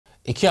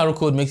A QR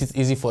code makes it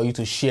easy for you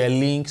to share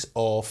links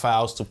or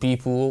files to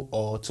people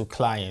or to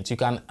clients. You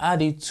can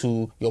add it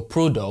to your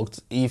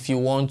product if you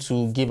want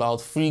to give out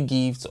free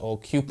gifts or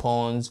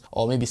coupons,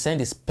 or maybe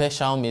send a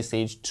special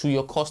message to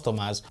your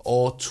customers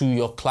or to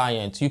your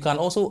clients. You can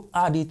also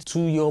add it to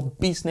your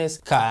business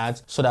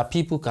cards so that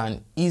people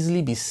can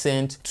easily be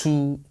sent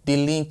to the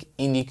link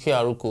in the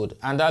QR code.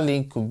 And that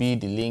link could be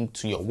the link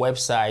to your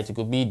website, it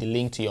could be the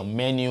link to your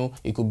menu,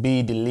 it could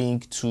be the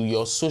link to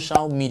your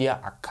social media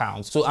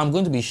account. So I'm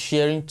going to be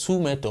sharing two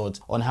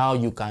methods on how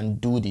you can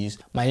do this.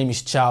 My name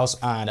is Charles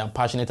and I'm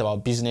passionate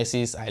about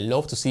businesses. I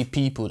love to see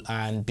people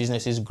and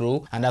businesses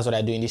grow, and that's what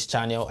I do in this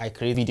channel. I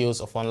create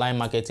videos of online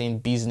marketing,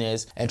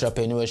 business,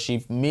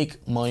 entrepreneurship,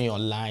 make money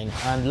online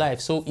and life.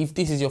 So if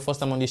this is your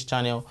first time on this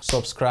channel,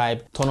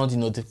 subscribe, turn on the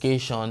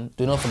notification.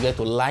 Do not forget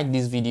to like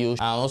this video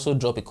and also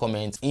drop a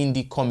comment in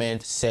the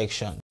comment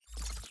section.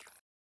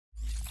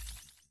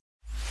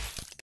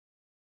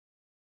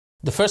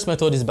 The first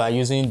method is by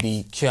using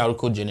the QR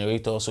code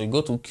generator. So you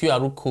go to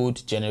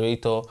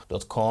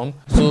qrcodegenerator.com.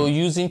 So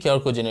using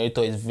QR code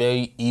generator is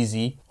very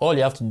easy. All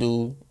you have to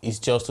do is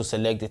just to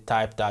select the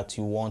type that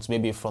you want,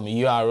 maybe from a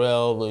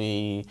URL,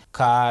 a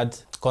card,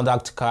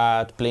 contact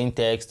card, plain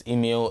text,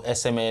 email,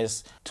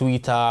 SMS,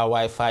 Twitter,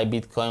 Wi-Fi,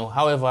 Bitcoin,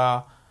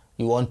 however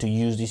you want to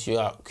use this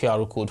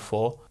QR code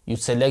for. You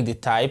select the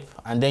type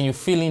and then you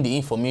fill in the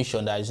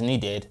information that is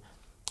needed.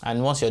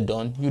 And once you're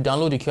done, you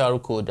download the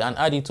QR code and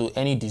add it to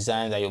any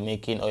design that you're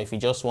making, or if you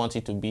just want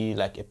it to be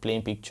like a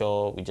plain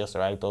picture, we just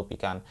write up, you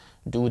can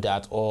do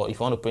that. Or if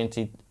you want to print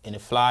it in a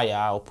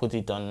flyer or put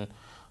it on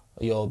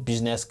your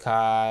business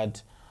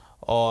card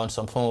or on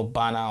some form of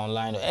banner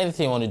online, or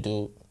anything you want to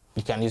do,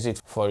 you can use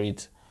it for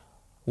it.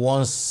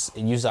 Once a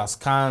user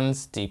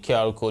scans the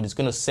QR code, it's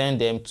going to send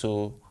them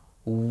to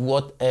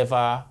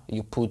whatever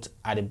you put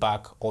at the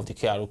back of the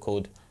QR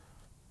code.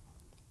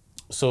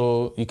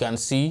 So you can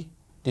see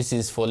this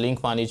is for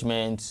link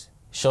management,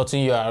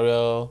 shorten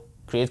URL,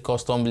 create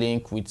custom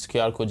link with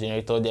QR code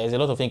generator. There's a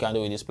lot of things you can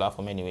do with this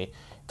platform anyway.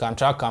 You can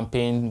track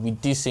campaign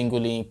with this single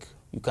link.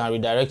 You can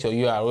redirect your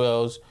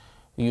URLs.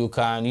 You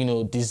can,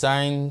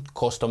 design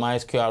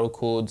customized QR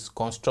codes,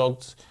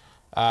 construct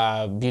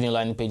building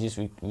landing pages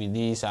with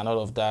this and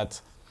all of that.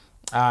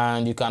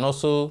 And you can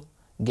also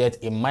get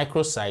a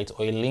microsite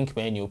or a link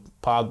menu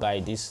powered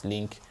by this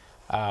link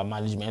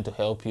management to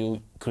help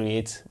you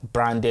create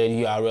branded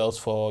URLs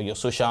for your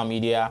social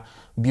media,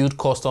 build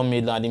custom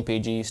made landing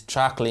pages,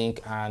 track link,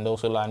 and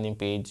also landing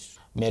page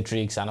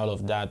metrics and all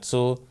of that.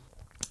 So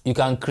you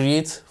can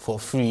create for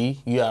free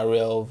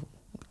URL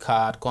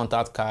card,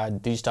 contact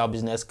card, digital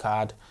business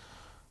card,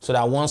 so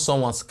that once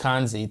someone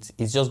scans it,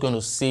 it's just going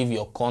to save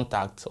your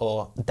contact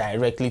or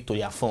directly to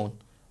their phone.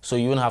 So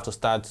you won't have to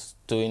start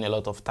doing a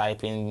lot of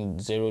typing,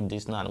 zero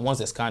this now. Once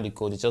they scan the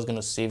code, it's just going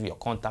to save your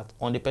contact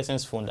on the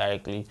person's phone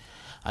directly.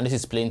 And this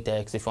is plain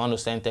text. If you want to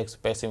send text to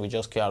a person with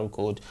just QR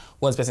code,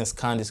 once the person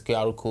scans this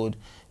QR code,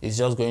 it's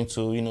just going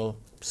to,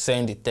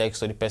 send the text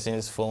to the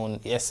person's phone,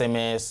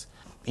 SMS,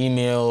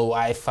 email,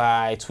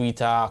 Wi-Fi,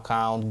 Twitter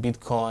account,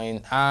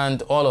 Bitcoin,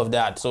 and all of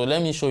that. So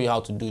let me show you how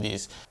to do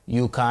this.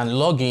 You can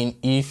log in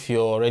if you're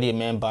already a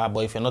member,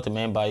 but if you're not a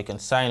member, you can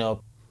sign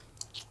up.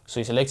 So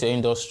you select your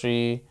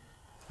industry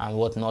and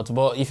whatnot.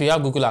 But if you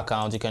have Google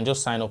account, you can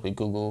just sign up with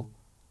Google.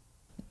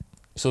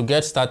 So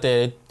get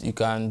started. You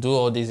can do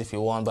all this if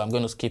you want, but I'm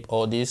going to skip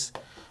all this,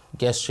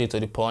 get straight to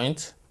the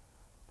point.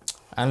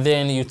 And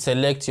then you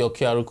select your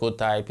QR code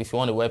type. If you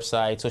want a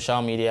website,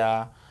 social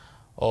media,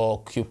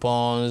 or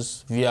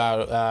coupons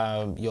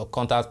via your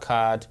contact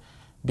card,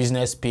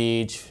 business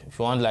page. If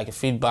you want like a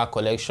feedback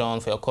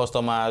collection for your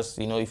customers,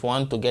 if you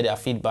want to get their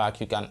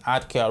feedback, you can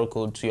add QR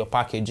code to your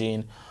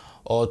packaging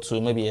or to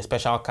maybe a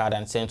special card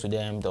and send to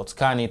them. They'll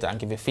scan it and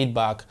give you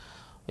feedback.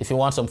 If you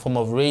want some form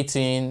of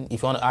rating,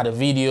 if you want to add a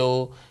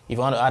video, if you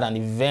want to add an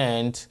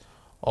event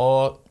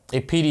or a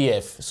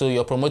PDF. So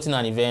you're promoting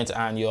an event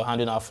and you're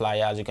handing out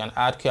flyers, you can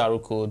add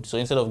QR code. So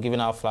instead of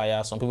giving out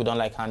flyers, some people don't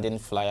like handing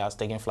flyers,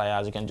 taking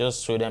flyers, you can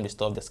just show them the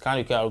stuff, they scan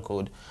the QR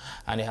code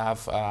and they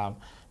have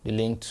the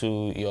link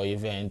to your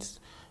event.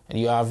 And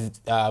you have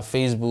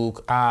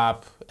Facebook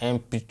app,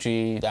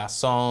 MP3, there are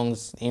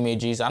songs,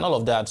 images and all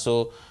of that.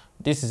 So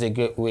this is a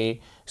great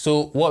way.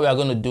 So what we are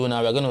going to do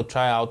now, we're going to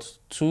try out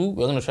two.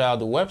 We're going to try out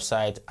the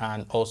website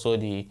and also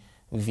the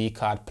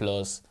vCard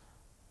Plus.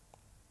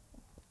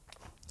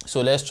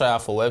 So let's try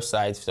out for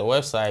website. For the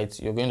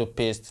website, you're going to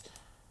paste,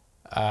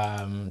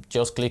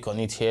 just click on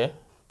it here.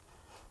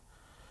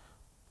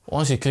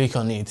 Once you click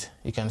on it,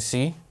 you can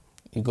see,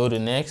 you go to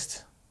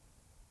next.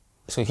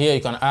 So here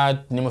you can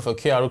add the name of a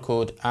QR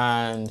code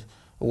and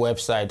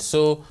website.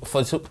 So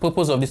for the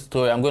purpose of this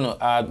tutorial, I'm going to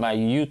add my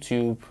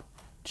YouTube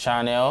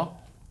channel,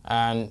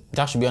 and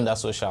that should be under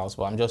socials,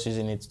 but I'm just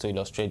using it to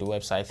illustrate the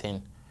website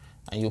thing.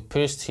 And you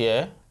paste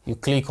here, you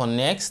click on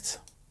next.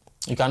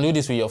 You can do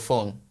this with your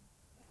phone.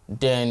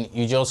 Then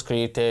you just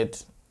created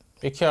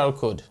a QR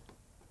code.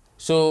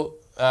 So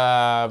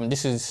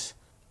this is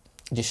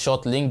the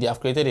short link. They have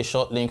created a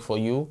short link for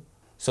you.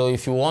 So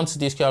if you want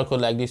this QR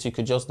code like this, you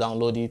could just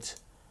download it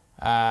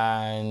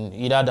and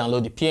either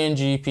download the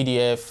PNG,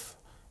 PDF,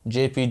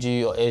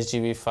 JPG, or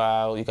SGB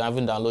file. You can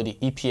even download the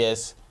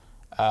EPS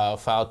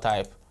file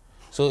type.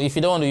 So if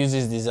you don't want to use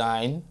this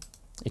design,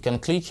 you can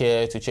click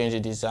here to change the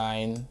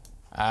design,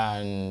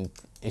 and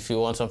if you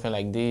want something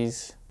like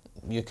this,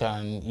 you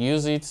can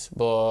use it.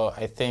 But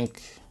I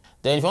think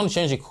then if you want to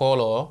change the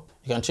color,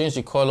 you can change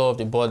the color of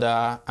the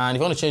border, and if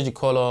you want to change the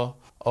color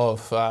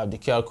of the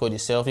QR code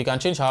itself, you can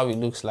change how it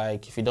looks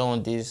like. If you don't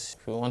want this,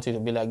 if you want it to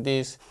be like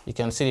this, you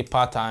can see the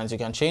patterns. You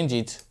can change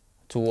it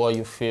to what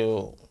you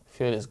feel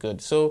is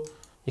good. So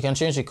you can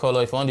change the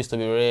color if you want this to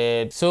be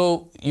red.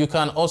 So you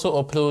can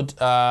also upload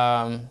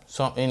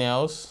something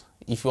else.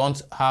 If you want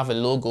to have a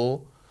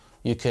logo,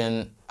 you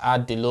can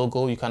add the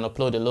logo. You can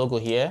upload the logo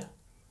here.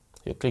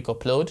 You click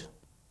upload.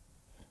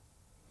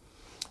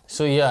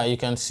 So yeah, you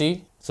can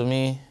see, to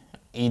me,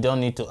 you don't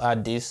need to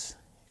add this.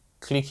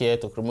 Click here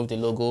to remove the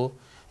logo.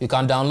 You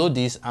can download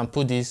this and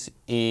put this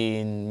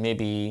in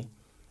maybe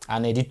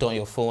an editor on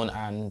your phone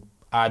and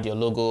add your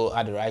logo,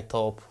 add the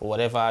write-up, or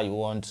whatever you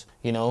want,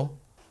 you know.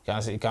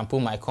 You can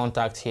put my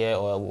contact here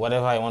or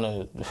whatever I want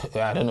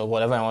to, I don't know,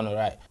 whatever I want to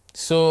write.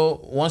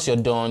 So once you're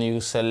done,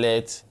 you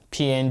select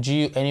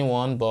PNG,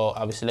 anyone, but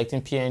I'll be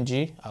selecting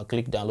PNG. I'll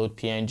click download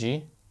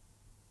PNG.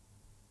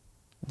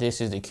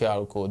 This is the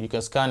QR code. You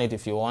can scan it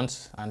if you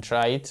want and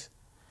try it,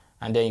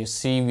 and then you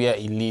see where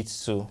it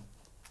leads to.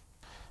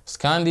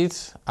 Scanned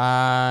it,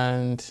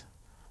 and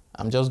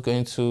I'm just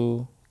going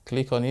to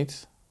click on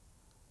it,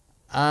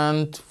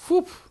 and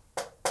whoop,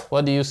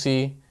 what do you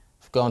see?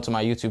 I've gone to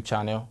my YouTube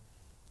channel,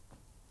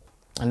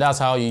 and that's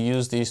how you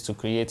use this to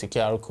create a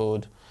QR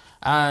code.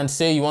 And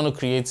say you want to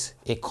create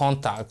a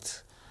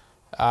contact,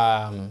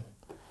 a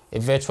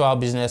virtual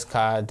business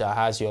card that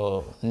has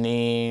your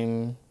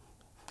name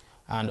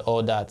and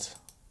all that.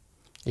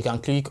 You can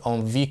click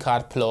on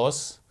vCard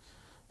Plus.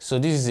 So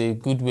this is a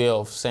good way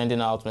of sending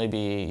out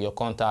maybe your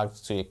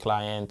contact to a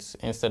client.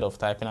 Instead of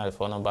typing out the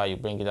phone number, you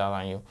bring it out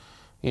and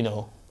you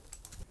know.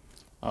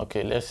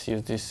 Okay, let's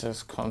use this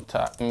as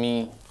contact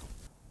me.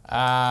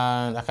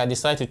 And I can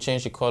decide to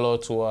change the color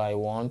to what I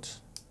want.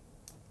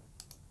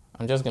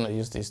 I'm just gonna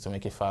use this to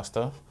make it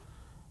faster.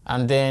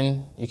 And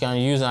then you can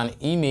use an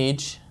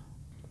image,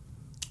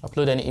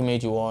 upload any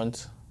image you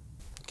want,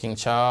 King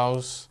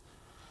Charles,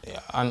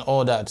 and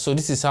all that. So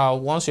this is how,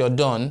 once you're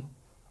done,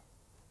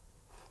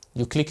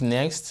 you click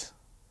next.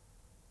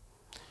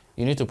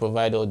 You need to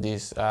provide all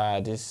this. I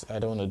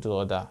don't want to do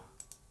all that.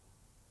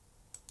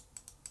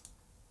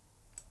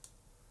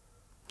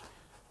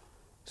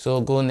 So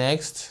go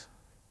next.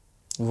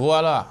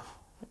 Voila,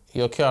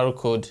 your QR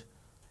code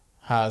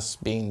has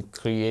been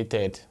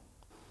created.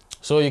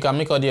 So you can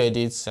make all the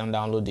edits and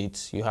download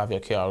it. You have your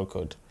QR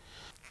code.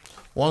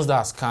 Once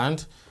that's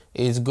scanned,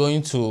 it's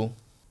going to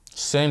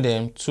send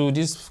them to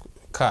this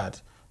card.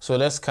 So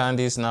let's scan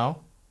this now.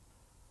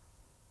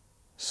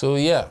 So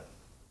yeah,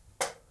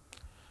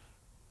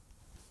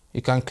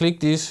 you can click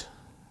this,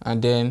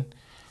 and then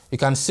you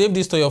can save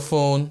this to your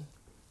phone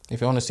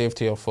if you want to save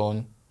to your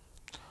phone,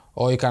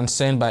 or you can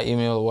send by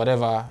email,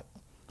 whatever.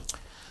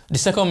 The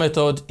second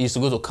method is to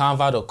go to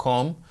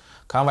canva.com.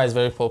 Canva is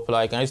very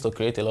popular. You can use it to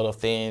create a lot of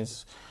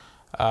things,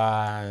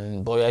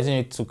 but you're using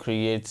it to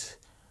create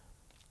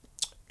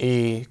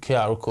a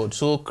QR code.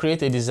 So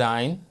create a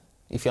design.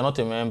 If you're not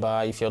a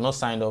member, if you're not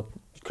signed up,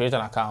 create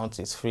an account,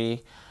 it's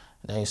free.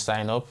 Then you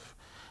sign up.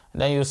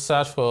 Then you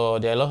search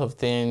for, there are a lot of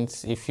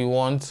things if you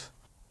want,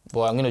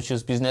 but I'm going to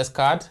choose business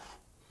card.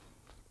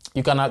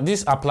 You can,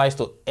 this applies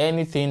to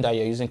anything that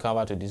you're using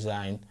Canva to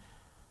design.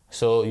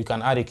 So you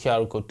can add a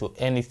QR code to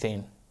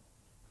anything.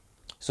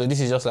 So this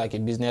is just like a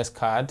business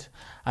card.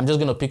 I'm just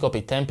going to pick up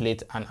a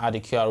template and add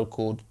a QR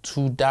code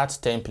to that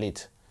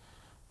template.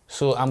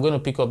 So I'm going to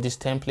pick up this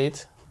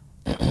template.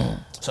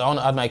 So I want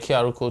to add my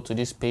QR code to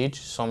this page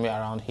somewhere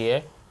around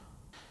here.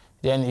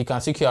 Then you can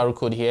see QR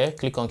code here.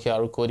 Click on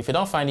QR code. If you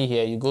don't find it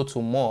here, you go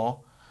to more,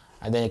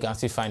 and then you can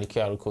still find the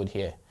QR code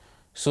here.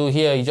 So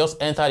here you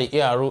just enter the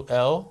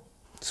URL.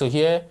 So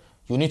here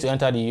you need to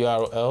enter the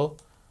URL,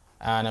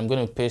 and I'm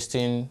going to paste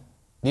in.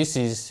 This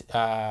is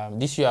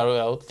this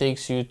URL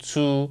takes you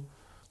to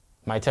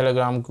my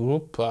Telegram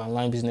group,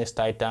 Online Business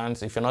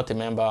Titans. If you're not a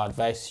member, I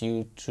advise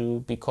you to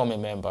become a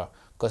member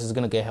because it's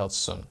going to get held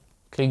soon.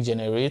 Click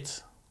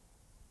generate,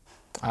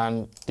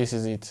 and this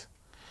is it.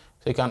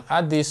 So you can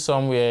add this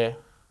somewhere,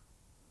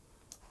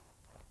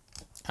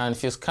 and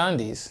if you scan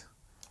this,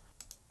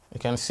 you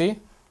can see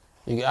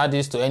you can add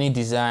this to any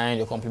design,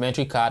 your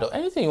complimentary card, or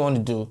anything you want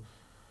to do.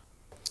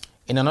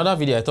 In another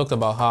video, I talked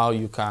about how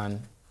you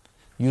can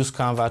use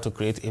Canva to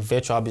create a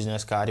virtual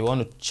business card. You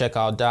want to check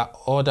out that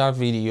other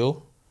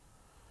video,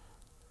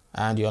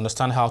 and you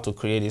understand how to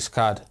create this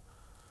card.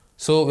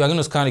 So we are going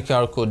to scan the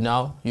QR code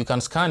now. You can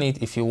scan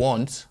it if you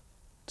want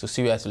to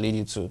see where to lead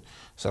you to.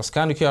 So I'll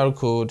scan the QR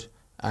code,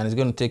 and it's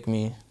going to take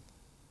me, you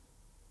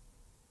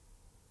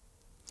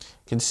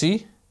can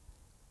see,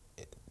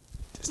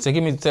 it's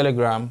taking me to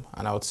Telegram,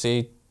 and I would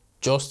say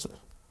just,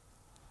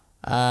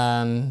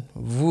 and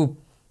whoop,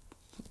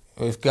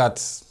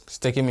 it's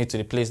taking me to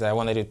the place that I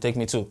wanted it to take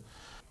me to.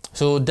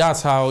 So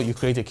that's how you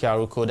create a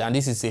QR code, and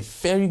this is a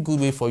very good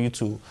way for you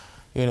to,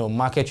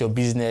 market your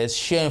business,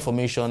 share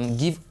information,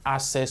 give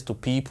access to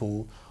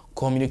people,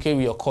 communicate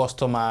with your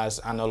customers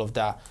and all of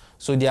that.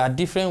 So there are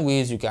different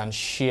ways you can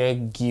share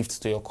gifts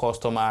to your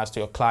customers, to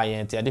your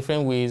clients. There are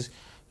different ways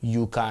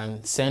you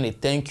can send a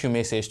thank you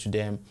message to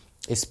them,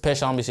 a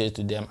special message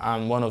to them,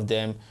 and one of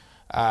them,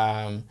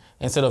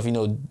 instead of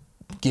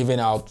giving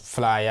out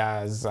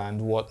flyers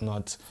and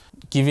whatnot,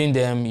 giving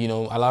them,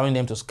 allowing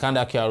them to scan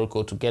that QR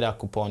code to get a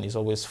coupon is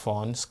always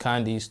fun.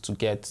 Scan this to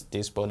get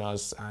this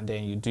bonus, and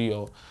then you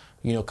do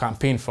your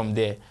campaign from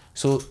there.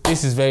 So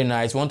this is very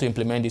nice. You want to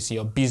implement this in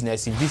your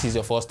business. If this is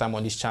your first time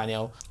on this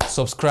channel,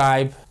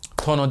 subscribe,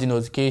 turn on the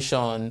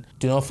notification.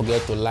 Do not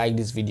forget to like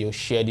this video,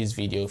 share this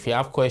video. If you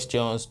have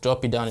questions,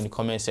 drop it down in the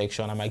comment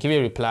section. I might give you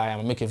a reply. I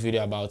might make a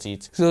video about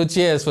it. So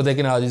cheers for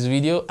checking out this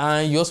video,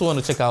 and you also want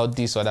to check out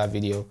this other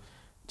video.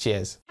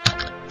 Cheers.